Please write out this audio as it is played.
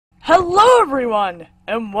Hello everyone,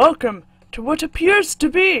 and welcome to what appears to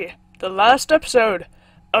be the last episode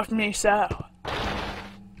of Misao.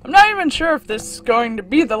 I'm not even sure if this is going to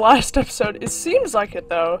be the last episode. It seems like it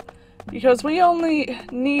though, because we only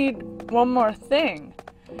need one more thing.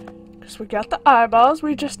 Because we got the eyeballs,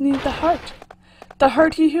 we just need the heart. The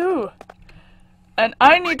hearty-hoo. And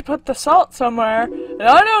I need to put the salt somewhere, and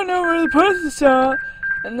I don't know where to put the salt.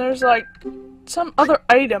 And there's like some other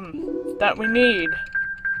item that we need.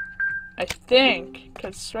 I think,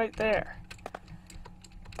 because it's right there.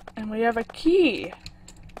 And we have a key.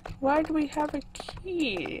 Why do we have a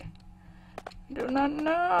key? I do not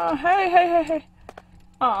know. Hey.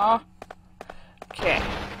 Aw. Okay.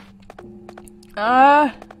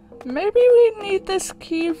 Maybe we need this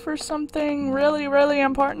key for something really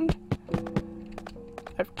important.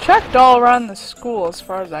 I've checked all around the school as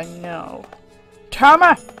far as I know.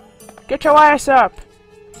 Tama! Get your ass up!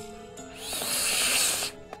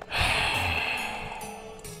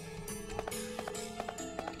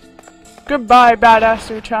 Goodbye,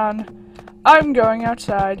 Badassu-chan. I'm going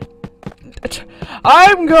outside.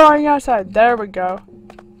 I'm going outside. There we go.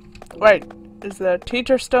 Wait, is the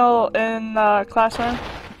teacher still in the classroom?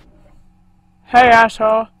 Hey,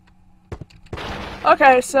 asshole.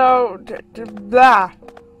 Okay, so, blah.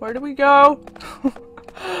 Where do we go?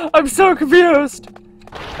 I'm so confused.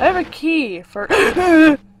 I have a key for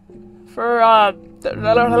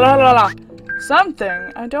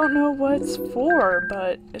something. I don't know what it's for,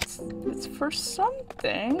 but it's for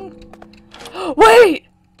something. Wait!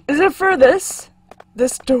 Is it for this?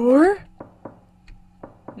 This door?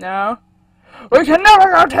 No. We can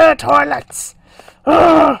never go to the toilets!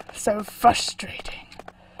 Oh, so frustrating.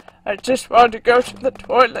 I just want to go to the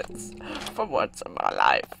toilets for once in my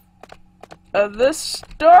life. This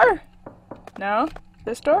door? No.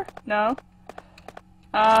 This door? No.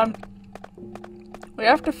 We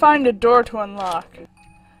have to find a door to unlock.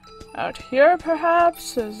 Out here,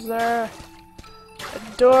 perhaps? Is there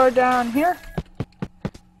a door down here?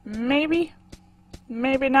 Maybe.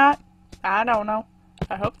 Maybe not. I don't know.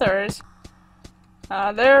 I hope there is.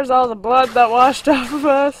 There's all the blood that washed off of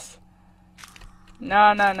us.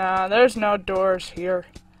 No. There's no doors here.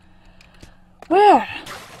 Where?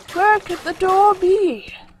 Where could the door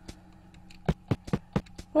be?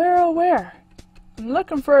 Where, oh where? I'm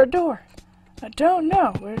looking for a door. I don't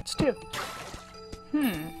know where it's to.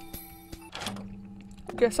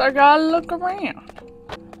 Guess I gotta look around.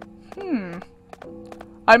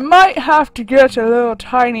 I might have to get a little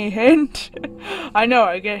tiny hint. I know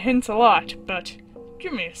I get hints a lot, but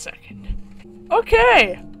give me a second.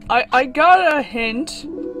 Okay, I got a hint.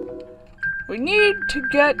 We need to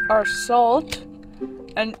get our salt.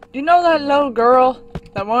 And you know that little girl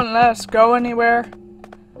that won't let us go anywhere?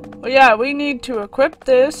 Well, yeah, we need to equip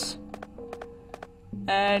this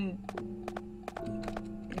and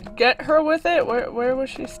get her with it. Where was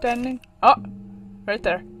she standing? Oh, right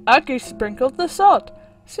there. Aki sprinkled the salt.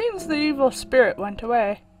 Seems the evil spirit went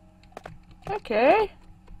away. Okay.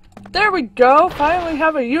 There we go. Finally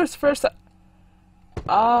have a use for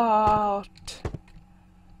Oh,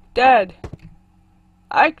 dead.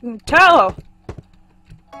 I can tell.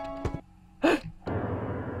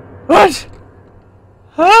 What?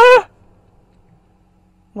 Huh?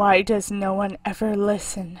 Why does no one ever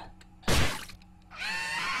listen?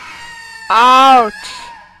 Ouch!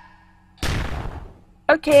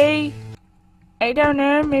 Okay. I don't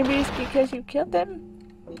know, maybe it's because you killed them?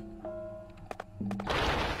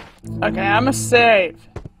 Okay, I'ma save.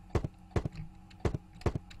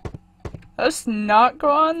 Let's not go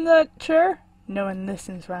on the chair. No one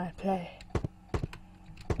listens when I play.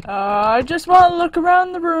 I just want to look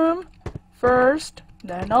around the room first.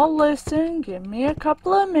 Then I'll listen. Give me a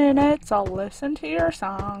couple of minutes. I'll listen to your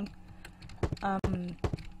song.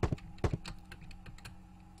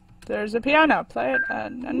 There's a piano. Play it.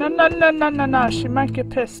 No. She might get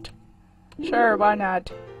pissed. Sure, why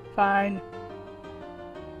not? Fine.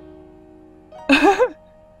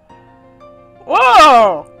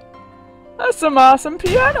 Whoa! That's some awesome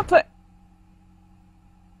piano play.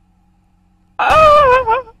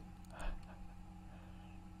 Ah!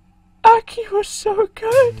 Aki was so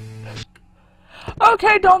good.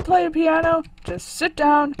 Okay, don't play a piano. Just sit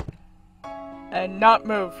down and not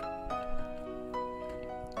move.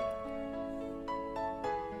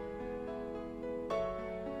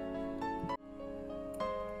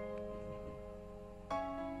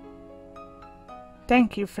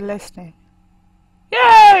 Thank you for listening.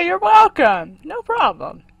 Yay, you're welcome. No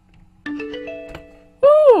problem.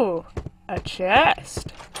 Ooh, a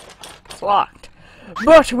chest. It's locked.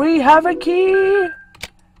 But we have a key!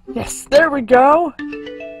 Yes, there we go!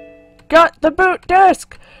 got the boot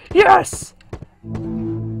disc! Yes!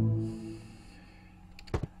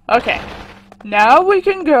 Okay, now we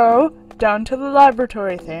can go down to the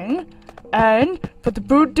laboratory thing and put the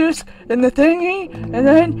boot disc in the thingy,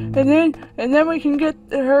 and then we can get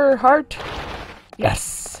her heart.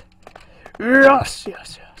 Yes! Yes,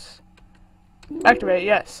 yes, yes. Activate,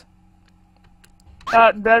 yes.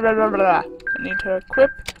 Blah, blah, blah, blah. I need to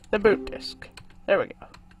equip the boot disc. There we go.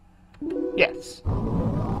 Yes.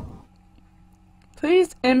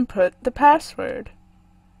 Please input the password.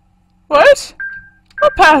 What?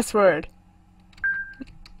 What password?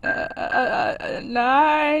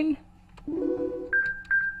 9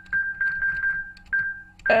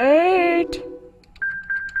 8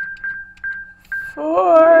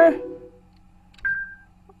 4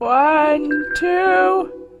 1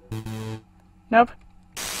 2. Nope.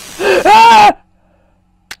 Ah!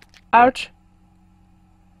 Ouch.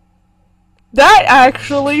 That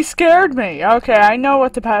actually scared me. Okay, I know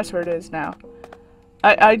what the password is now.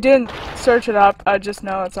 I didn't search it up. I just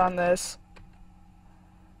know it's on this.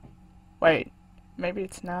 Wait. Maybe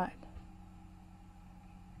it's not.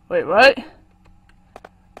 Wait, what?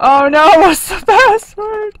 Oh no, what's the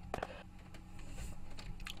password?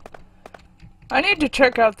 I need to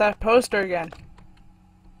check out that poster again.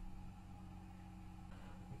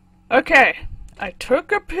 Okay, I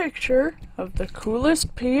took a picture of the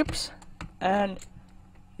coolest peeps, and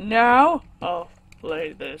now I'll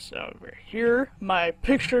lay this over here, my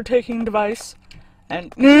picture-taking device,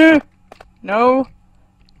 and no,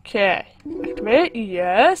 okay, activate,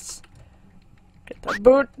 yes, get the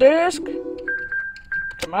boot disc,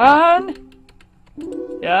 come on,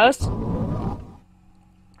 yes,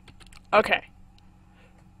 okay,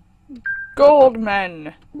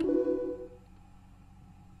 Goldman,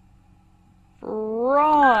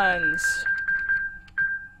 bronze,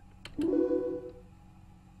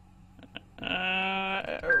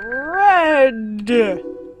 red,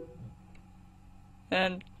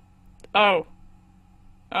 and oh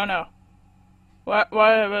no, what,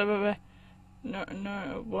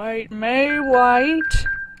 no, white, May, white,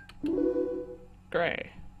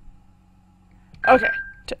 gray, okay,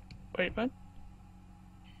 wait, what?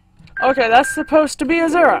 Okay, that's supposed to be a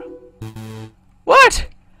 0. What?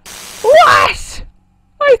 What?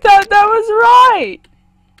 I thought that was right!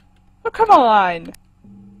 Oh, come on!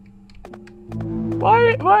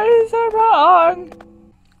 Why is that wrong?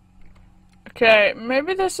 Okay,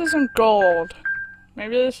 maybe this isn't gold.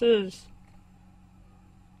 Maybe this is...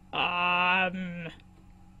 the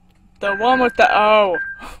one with the O.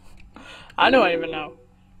 I don't even know.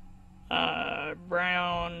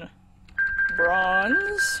 Brown...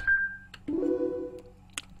 Bronze...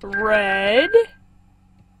 Red...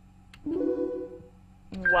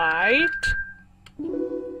 White...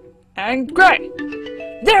 and gray!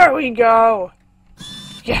 There we go!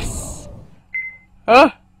 Yes!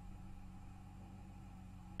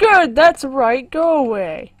 Good, that's right, go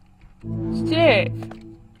away. Save.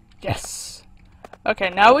 Yes. Okay,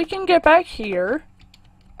 now we can get back here.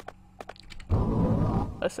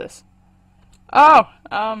 What's this? Oh,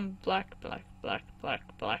 black.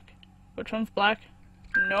 Which one's black?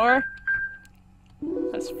 Nor?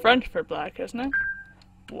 That's French for black, isn't it?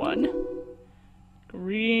 1.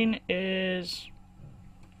 Green is...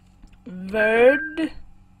 verd?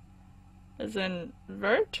 As in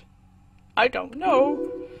vert? I don't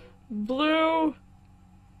know. Blue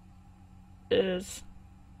is...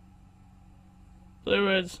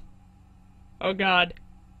 oh god.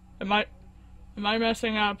 Am I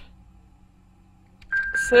messing up?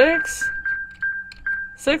 6?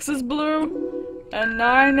 6 is blue, and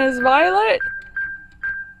 9 is violet?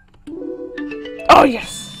 Oh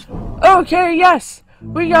yes! Okay, yes!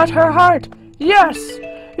 We got her heart! Yes!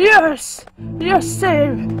 Yes! Yes,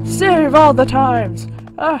 save all the times!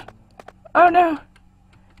 Oh no!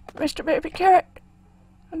 Mr. Baby Carrot!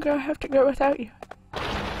 I'm gonna have to go without you.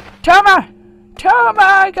 Toma!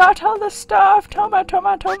 I got all the stuff! Toma!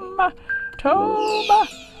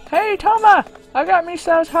 Hey, Toma! I got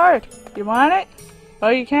Misao's heart! You want it?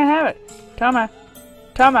 Well, you can't have it. Toma!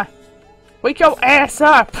 Wake your ass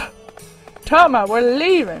up! Toma, we're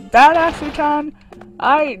leaving! Badass-utan!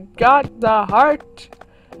 I got the heart!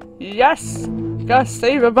 Yes! Gotta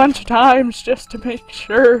save a bunch of times just to make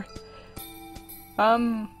sure.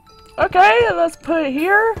 Okay, let's put it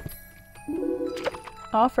here.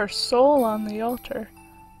 Offer soul on the altar.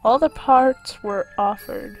 All the parts were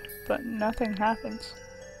offered, but nothing happens.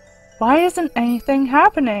 Why isn't anything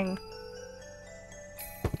happening?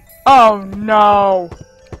 Oh no!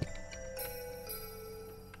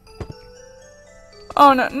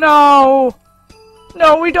 Oh no! No!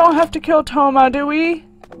 No, we don't have to kill Toma, do we?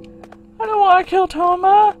 want to kill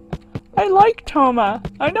Toma. I like Toma.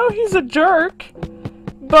 I know he's a jerk,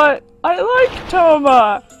 but I like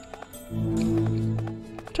Toma.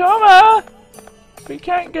 Toma! We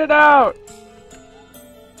can't get out.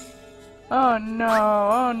 Oh no,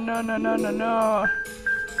 oh no, no, no, no, no.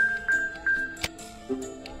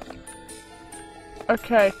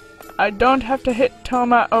 Okay, I don't have to hit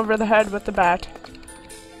Toma over the head with the bat.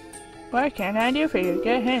 What can I do for you?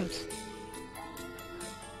 Get hints.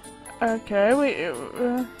 Okay,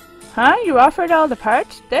 huh? You offered all the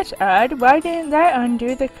parts? That's odd. Why didn't that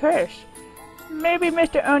undo the curse? Maybe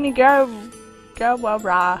Mr.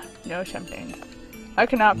 Onigawara knows something. I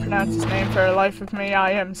cannot pronounce his name for the life of me.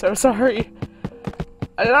 I am so sorry.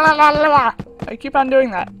 I keep on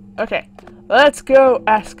doing that. Okay, let's go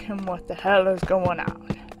ask him what the hell is going on.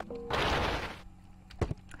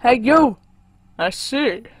 Hey, you! I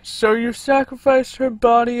see. So you sacrificed her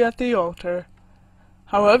body at the altar.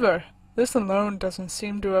 However, this alone doesn't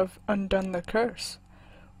seem to have undone the curse.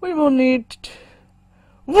 We will need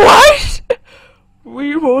What?!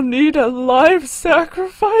 We will need a live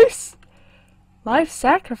sacrifice? Live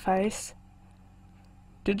sacrifice?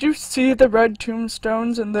 Did you see the red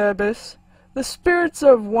tombstones in the abyss? The spirits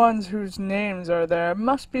of ones whose names are there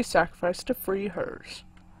must be sacrificed to free hers.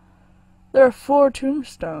 There are 4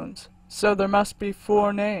 tombstones, so there must be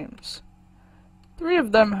 4 names. 3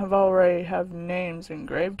 of them already have names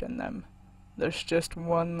engraved in them. There's just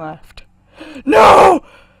 1 left. No!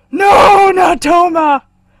 No, not Toma!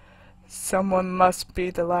 Someone must be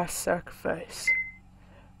the last sacrifice.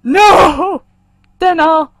 No! Then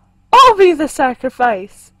I'll be the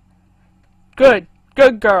sacrifice. Good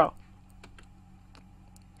girl.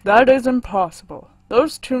 That is impossible.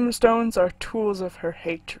 Those tombstones are tools of her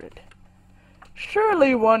hatred.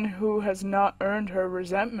 Surely one who has not earned her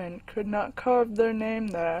resentment could not carve their name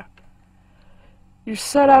there. You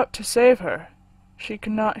set out to save her. She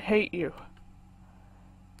cannot hate you.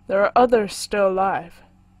 There are others still alive.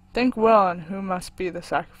 Think well on who must be the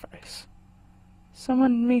sacrifice.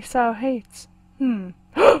 Someone Misao hates.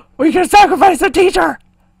 We can sacrifice the teacher!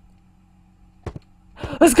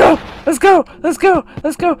 Let's go! Let's go! Let's go!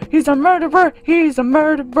 Let's go! He's a murderer! He's a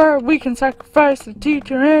murderer! We can sacrifice the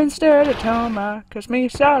teacher instead of Toma, 'cause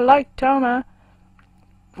Misao like Toma.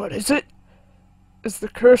 What is it? Is the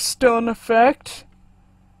curse still in effect?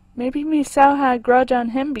 Maybe Misao had a grudge on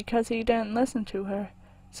him because he didn't listen to her.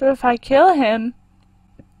 So if I kill him...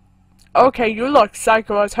 Okay, you look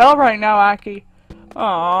psycho as hell right now, Aki.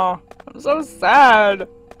 Aw, I'm so sad.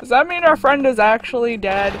 Does that mean our friend is actually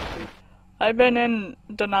dead? I've been in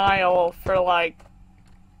denial for like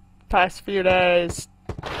past few days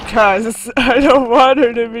because I don't want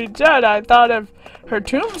her to be dead. I thought if her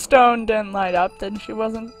tombstone didn't light up, then she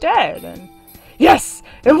wasn't dead. And yes,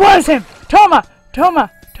 it was him. Toma,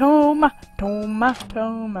 Toma, Toma, Toma,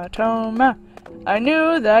 Toma, Toma. I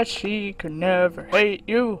knew that she could never hate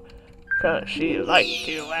you, 'cause she liked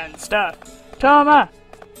you and stuff. Toma,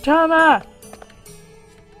 Toma.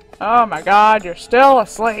 Oh my God, you're still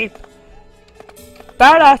asleep.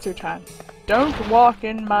 Bad answer time. Don't walk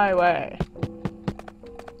in my way.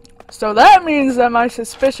 So that means that my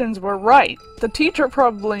suspicions were right. The teacher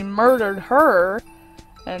probably murdered her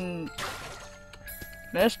and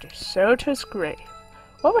Mr. Sota's grave.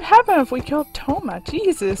 What would happen if we killed Toma?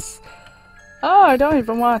 Jesus. Oh, I don't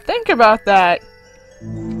even want to think about that.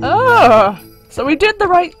 Oh, so we did the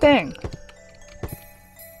right thing.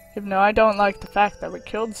 Even though I don't like the fact that we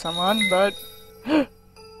killed someone, but...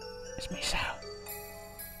 It's Misao.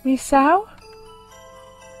 Misao?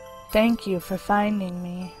 Thank you for finding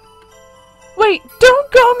me. Wait,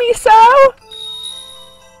 don't go, Misao!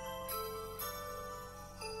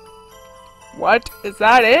 What? Is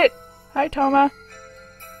that it? Hi, Toma.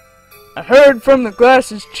 I heard from the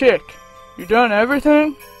glasses chick. You done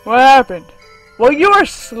everything? What happened? Well, you were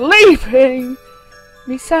sleeping!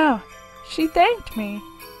 Misao, she thanked me.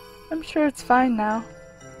 I'm sure it's fine now.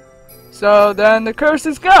 So then the curse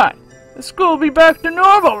is gone. The school will be back to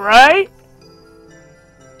normal, right?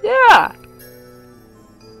 Yeah.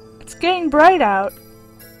 It's getting bright out.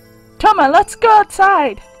 Toma, let's go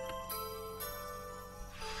outside.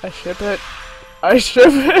 I ship it. I ship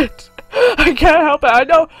it. I can't help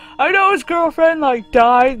it. I know his girlfriend like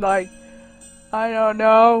died, like I don't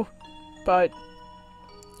know, but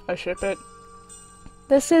I ship it.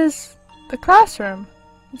 This is the classroom.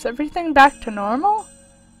 Is everything back to normal?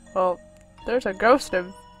 Well, there's a ghost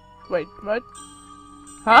of... Wait, what?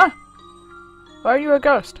 Huh? Why are you a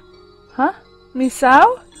ghost? Huh?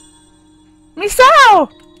 Misao? Misao!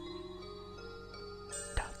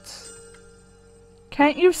 Dots.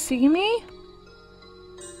 Can't you see me?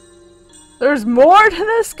 There's more to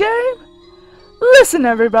this game? Listen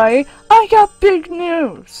everybody, I got big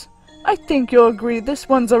news. I think you'll agree this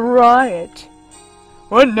one's a riot.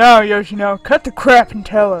 What now, Yoshino? Cut the crap and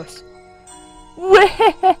tell us.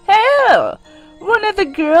 Well, one of the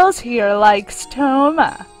girls here likes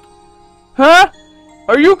Toma. Huh?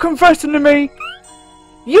 Are you confessing to me?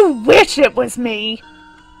 You wish it was me!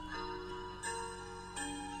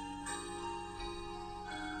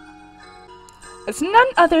 It's none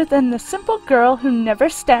other than the simple girl who never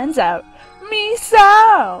stands out,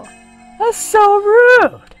 Misao! That's so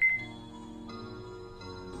rude!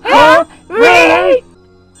 Huh? Really?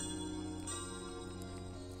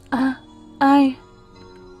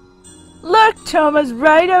 Look, Toma's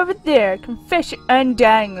right over there. Confess your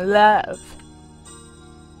undying love.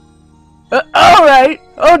 Alright,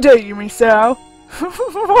 I'll date you, Misao.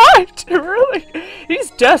 What? Really?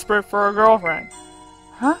 He's desperate for a girlfriend.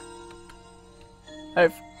 Huh?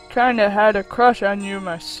 I've kinda had a crush on you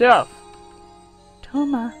myself.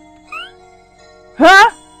 Toma.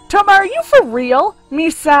 Huh? Toma, are you for real?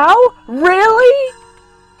 Misao? Really?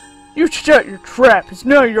 You shut your trap. It's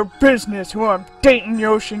none of your business who I'm dating,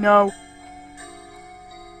 Yoshino.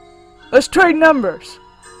 Let's trade numbers.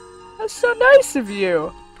 That's so nice of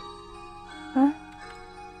you. Huh?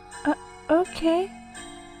 Okay.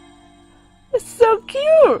 It's so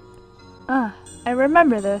cute! Ah, I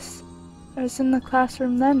remember this. I was in the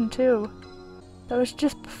classroom then, too. That was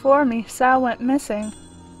just before Misao went missing.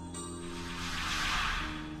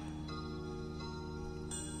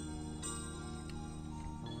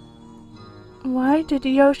 Why did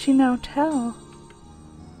Yoshino tell?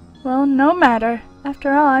 Well, no matter.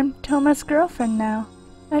 After all, I'm Toma's girlfriend now.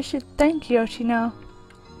 I should thank Yoshino.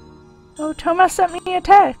 Oh, Toma sent me a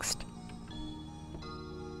text.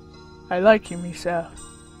 I like you, Misao.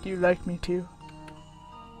 Do you like me too?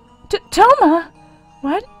 Toma!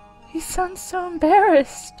 What? He sounds so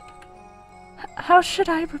embarrassed. How should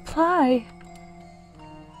I reply?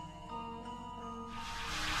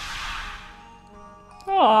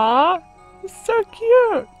 Aww, it's so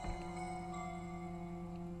cute.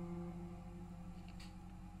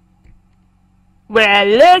 Well,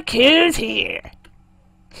 look who's here.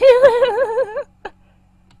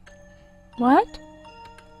 What?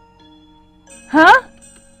 Huh?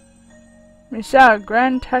 Misao,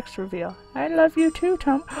 grand text reveal. I love you too,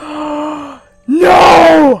 Toma.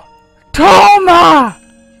 No! Toma!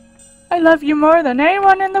 I love you more than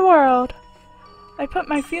anyone in the world. I put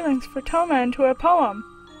my feelings for Toma into a poem.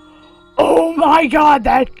 Oh my god,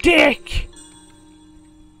 that dick!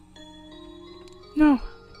 No,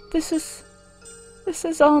 this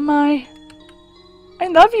is all my... I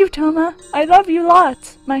love you, Toma. I love you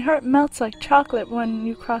lots. My heart melts like chocolate when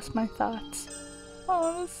you cross my thoughts.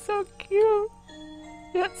 Oh, that's so cute.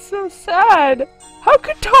 Yet so sad. How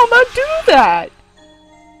could Toma do that?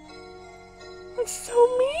 That's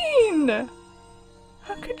so mean.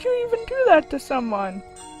 How could you even do that to someone?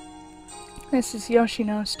 This is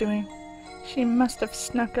Yoshino's doing. She must have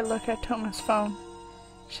snuck a look at Toma's phone.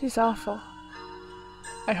 She's awful.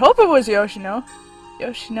 I hope it was Yoshino.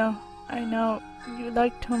 Yoshino, I know you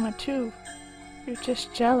like Toma too. You're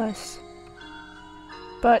just jealous.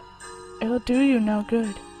 But it'll do you no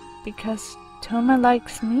good, because Toma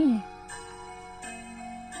likes me.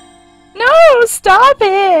 No! Stop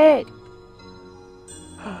it!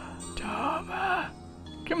 Toma!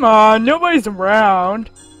 Come on, nobody's around.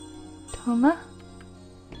 Toma?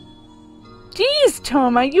 Jeez,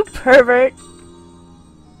 Toma, you pervert!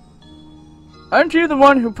 Aren't you the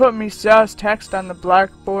one who put Misao's text on the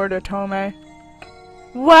blackboard, Otome?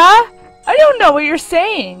 What? I don't know what you're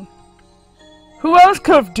saying. Who else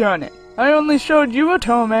could have done it? I only showed you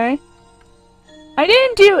Otome. I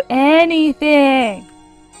didn't do anything.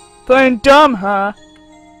 Playing dumb, huh?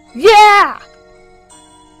 Yeah!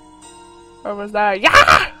 Or was that a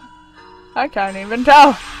yeah? I can't even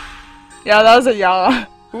tell. Yeah, that was a yeah.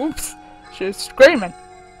 Oops. She was screaming.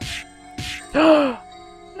 No!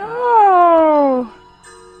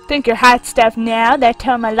 Think you're hot stuff now that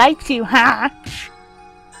Toma likes you, huh?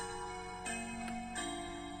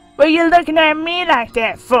 What are you looking at me like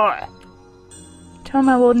that for?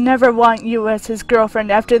 Toma will never want you as his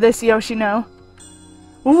girlfriend after this, Yoshino.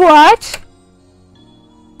 What?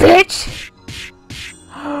 Bitch!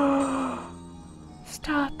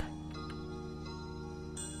 Stop.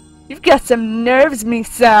 You've got some nerves,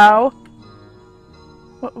 Misao.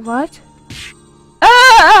 What?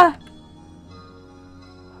 Ah!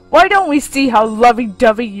 Why don't we see how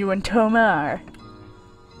lovey-dovey you and Toma are?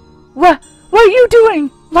 What are you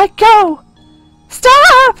doing? Let go!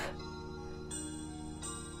 Stop!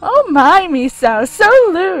 Oh my, Misao, so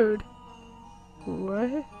lewd.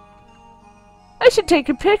 What? I should take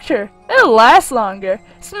a picture. It'll last longer.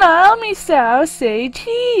 Smile, Misao, say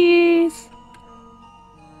cheese.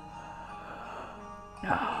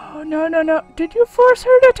 No, no, no, no. Did you force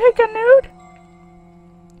her to take a nude?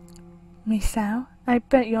 Misao, I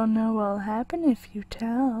bet you'll know what'll happen if you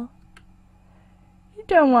tell. You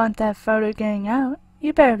don't want that photo getting out.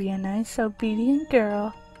 You better be a nice, obedient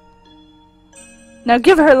girl. Now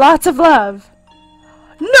give her lots of love.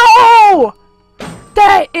 No!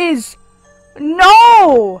 That is...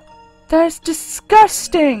 No! That is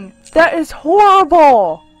disgusting! That is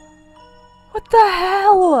horrible! What the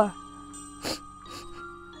hell?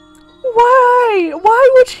 Why? Why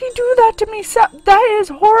would she do that to me? That is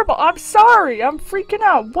horrible. I'm sorry. I'm freaking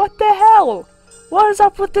out. What the hell? What is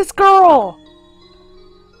up with this girl?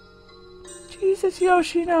 Jesus,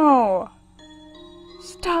 Yoshino.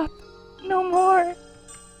 Stop. No more.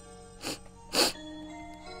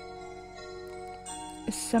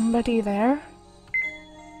 Is somebody there?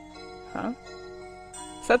 Huh?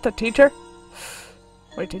 Is that the teacher?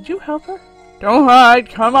 Wait, did you help her? Don't hide.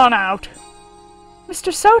 Come on out.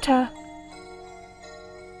 Mr. Sota!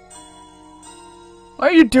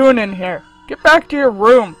 What are you doing in here? Get back to your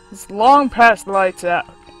room. It's long past lights out.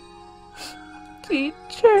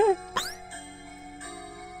 Teacher.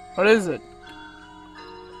 What is it?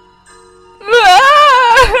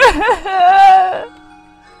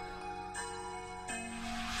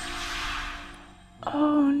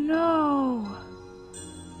 Oh no.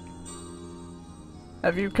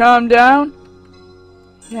 Have you calmed down?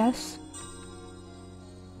 Yes.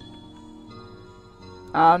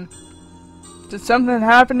 Did something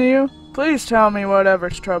happen to you? Please tell me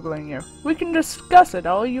whatever's troubling you. We can discuss it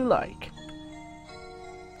all you like.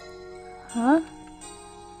 Huh?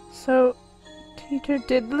 So, teacher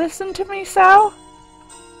did listen to me, Misao?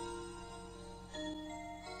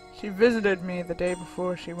 She visited me the day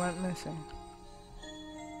before she went missing.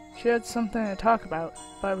 She had something to talk about,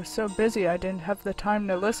 but I was so busy I didn't have the time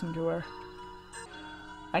to listen to her.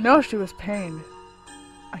 I know she was pained.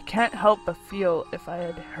 I can't help but feel if I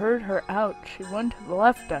had heard her out, she wouldn't have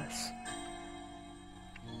left us.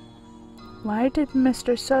 Why did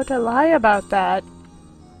Mr. Sota lie about that?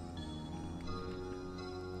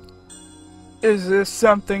 Is this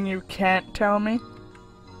something you can't tell me?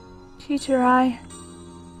 Teacher, I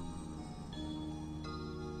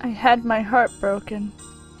had my heart broken.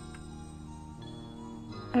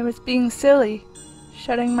 I was being silly,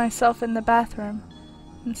 shutting myself in the bathroom,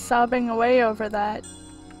 and sobbing away over that.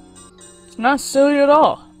 It's not silly at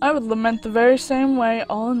all. I would lament the very same way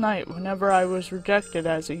all night whenever I was rejected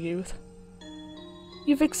as a youth.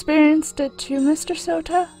 You've experienced it too, Mr.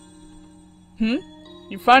 Sota?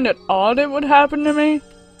 You find it odd it would happen to me?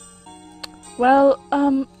 Well,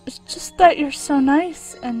 it's just that you're so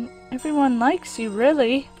nice, and everyone likes you,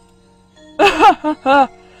 really.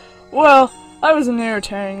 Well, I was an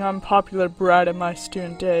irritating, unpopular brat in my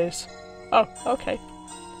student days. Oh, okay.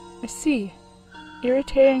 I see.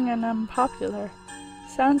 Irritating and unpopular.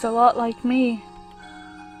 Sounds a lot like me.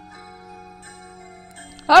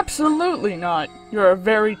 Absolutely not. You're a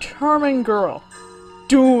very charming girl.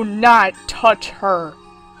 Do not touch her.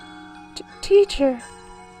 Teacher.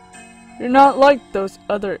 You're not like those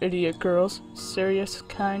other idiot girls. Serious,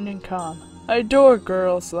 kind, and calm. I adore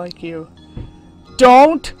girls like you.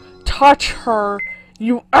 Don't touch her,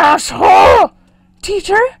 you asshole!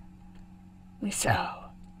 Teacher? Misao.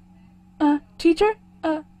 Teacher?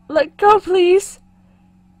 Let go, please.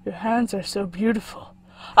 Your hands are so beautiful.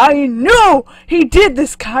 I knew he did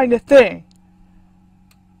this kind of thing.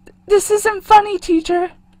 This isn't funny,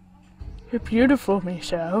 teacher. You're beautiful,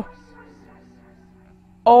 Misao.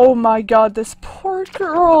 Oh my god, this poor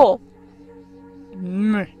girl.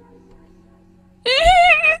 No!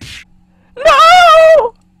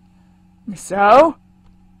 Misao?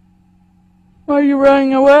 Why are you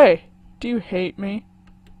running away? Do you hate me?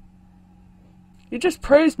 You just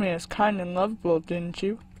praised me as kind and lovable, didn't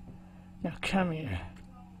you? Now come here.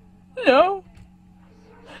 No!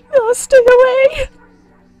 No, stay away!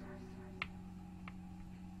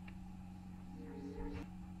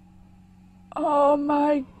 Oh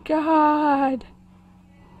my god!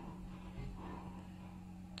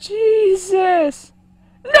 Jesus!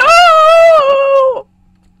 No!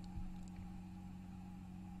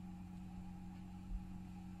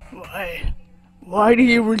 Why do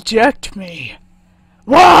you reject me?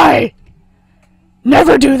 Why?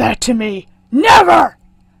 Never do that to me! Never!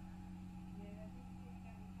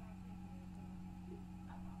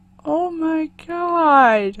 Oh my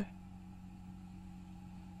god!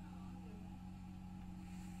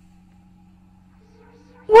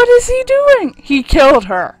 What is he doing? He killed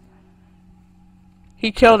her.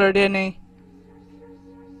 He killed her, didn't he?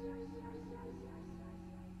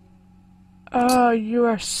 Oh, you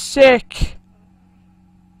are sick.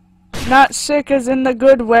 Not sick as in the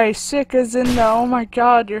good way, sick as in the, oh my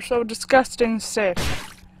god, you're so disgusting sick.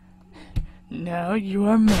 Now you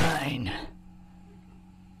are mine.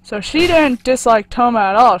 So she didn't dislike Toma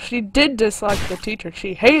at all. She did dislike the teacher.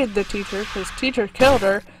 She hated the teacher because teacher killed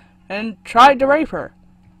her and tried to rape her.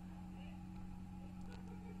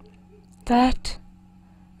 That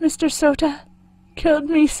Mr. Sota killed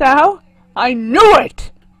Misao? I knew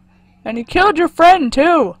it! And he killed your friend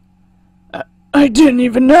too! I didn't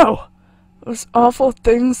even know! Those awful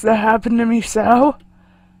things that happened to Misao.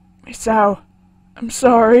 Misao, I'm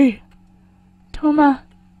sorry. Toma,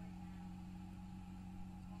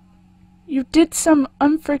 you did some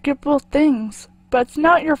unforgivable things, but it's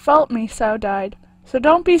not your fault Misao died. So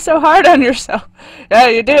don't be so hard on yourself. Yeah,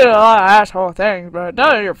 you did a lot of asshole things, but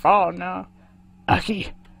not your fault, no.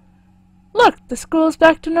 Aki. Look, the school's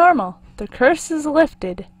back to normal. The curse is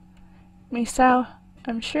lifted. Misao,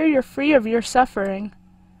 I'm sure you're free of your suffering.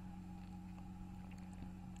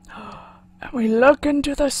 And we look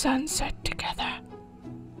into the sunset together.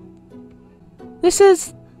 This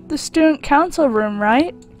is the student council room,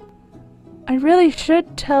 right? I really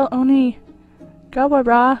should tell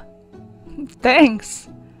Onigawara. Thanks.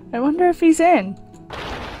 I wonder if he's in.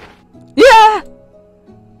 Yeah!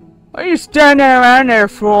 What are you standing around there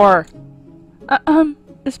for?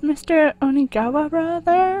 Is Mr. Onigawara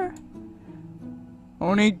there?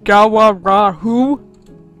 Onigawara who?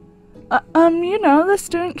 You know, the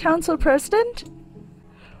student council president?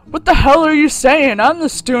 What the hell are you saying? I'm the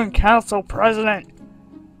student council president.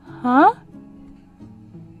 Huh?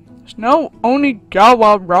 There's no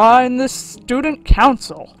Onigawara in the student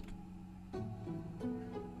council.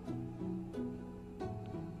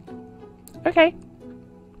 Okay.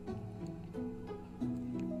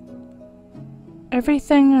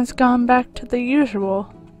 Everything has gone back to the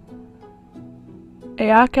usual.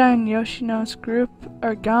 Ayaka and Yoshino's group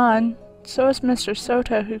are gone. So is Mr.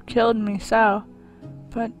 Sota, who killed Misao.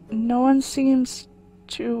 But no one seems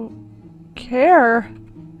to care.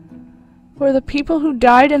 Were the people who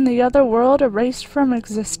died in the other world erased from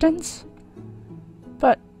existence?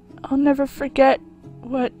 But I'll never forget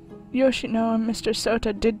what Yoshino and Mr.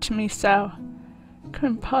 Sota did to Misao.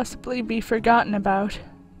 Couldn't possibly be forgotten about.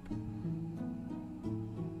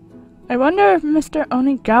 I wonder if Mr.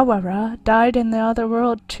 Onigawara died in the other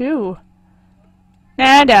world too. Nah,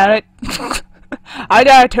 I doubt it. I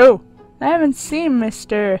doubt it too. I haven't seen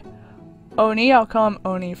Mr. Oni, I'll call him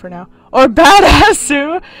Oni for now, or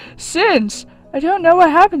Badassu since. I don't know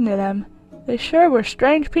what happened to them. They sure were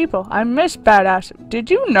strange people. I miss Badassu.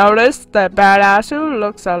 Did you notice that Badassu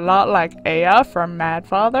looks a lot like Aya from Mad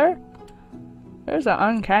Father? There's an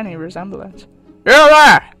uncanny resemblance. You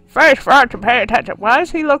there! Face forward to pay attention. Why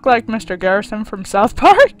does he look like Mr. Garrison from South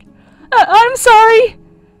Park? I'm sorry!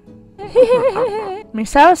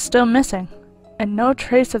 Misao's still missing, and no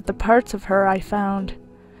trace of the parts of her I found.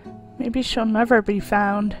 Maybe she'll never be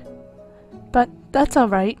found. But that's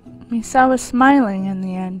alright. Misao is smiling in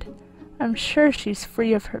the end. I'm sure she's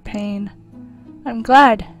free of her pain. I'm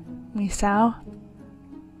glad, Misao.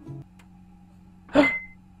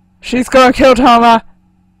 She's gonna kill Toma!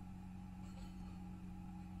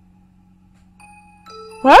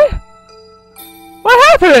 What?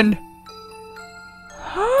 What happened?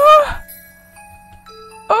 Huh?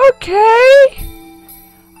 Okay.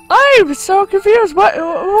 I'm so confused. What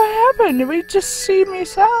happened? Did we just see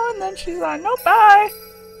Misao and then she's like, no, bye.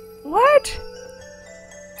 What?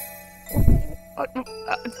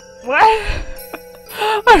 What?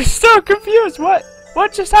 I'm so confused. What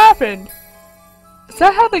just happened? Is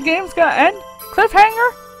that how the game's gonna end?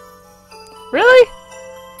 Cliffhanger? Really?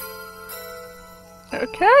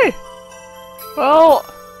 Okay. Well,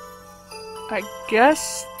 I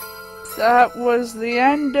guess that was the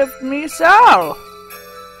end of Misao.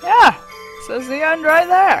 Yeah, says the end right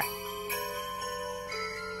there.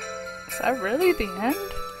 Is that really the end?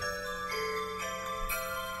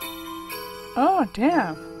 Oh,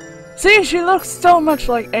 damn. See, she looks so much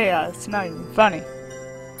like Aya, it's not even funny.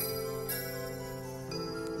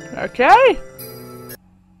 Okay.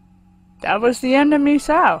 That was the end of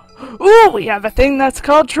Misao. Ooh, we have a thing that's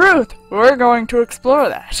called truth. We're going to explore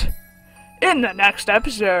that in the next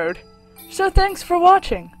episode. So thanks for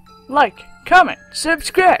watching. Like, comment,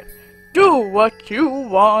 subscribe, do what you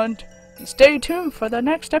want, and stay tuned for the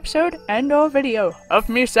next episode and/or video of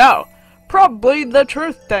Misao. Probably the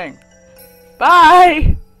truth thing.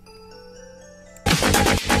 Bye!